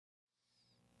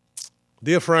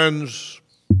Dear friends,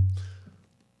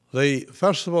 the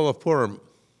festival of Purim,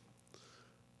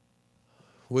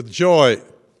 with joy,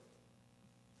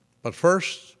 but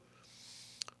first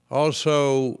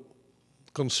also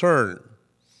concern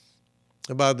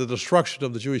about the destruction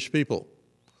of the Jewish people,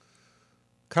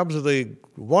 comes at a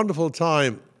wonderful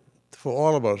time for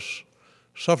all of us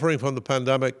suffering from the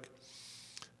pandemic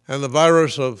and the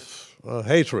virus of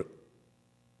hatred.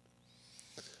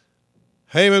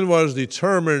 Haman was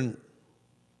determined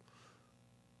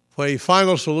for a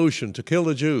final solution to kill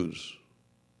the Jews.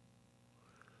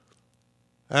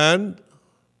 And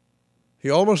he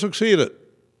almost succeeded.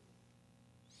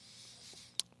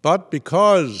 But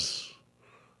because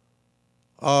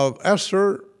of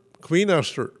Esther, Queen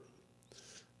Esther,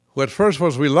 who at first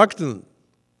was reluctant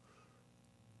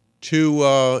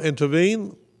to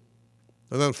intervene,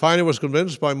 and then finally was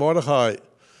convinced by Mordecai,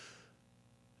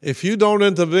 if you don't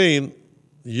intervene,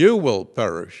 you will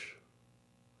perish.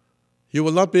 You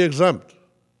will not be exempt.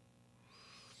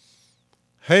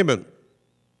 Haman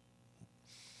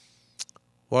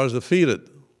was defeated,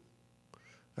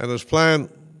 and his plan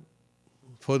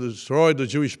for to destroy the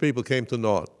Jewish people came to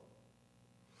naught.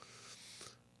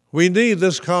 We need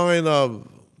this kind of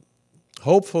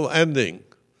hopeful ending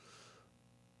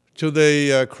to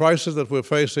the crisis that we're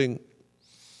facing,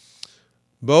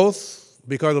 both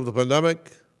because of the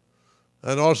pandemic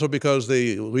and also because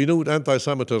the renewed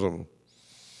anti-Semitism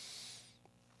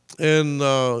in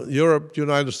Europe, the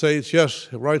United States,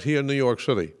 yes, right here in New York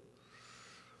City.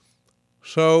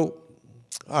 So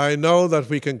I know that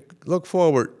we can look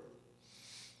forward,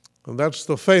 and that's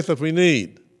the faith that we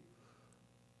need,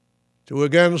 to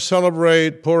again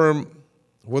celebrate Purim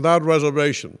without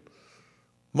reservation.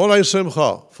 Molei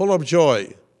Simcha, full of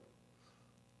joy.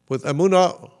 With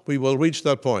Emunah, we will reach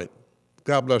that point.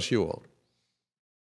 God bless you all.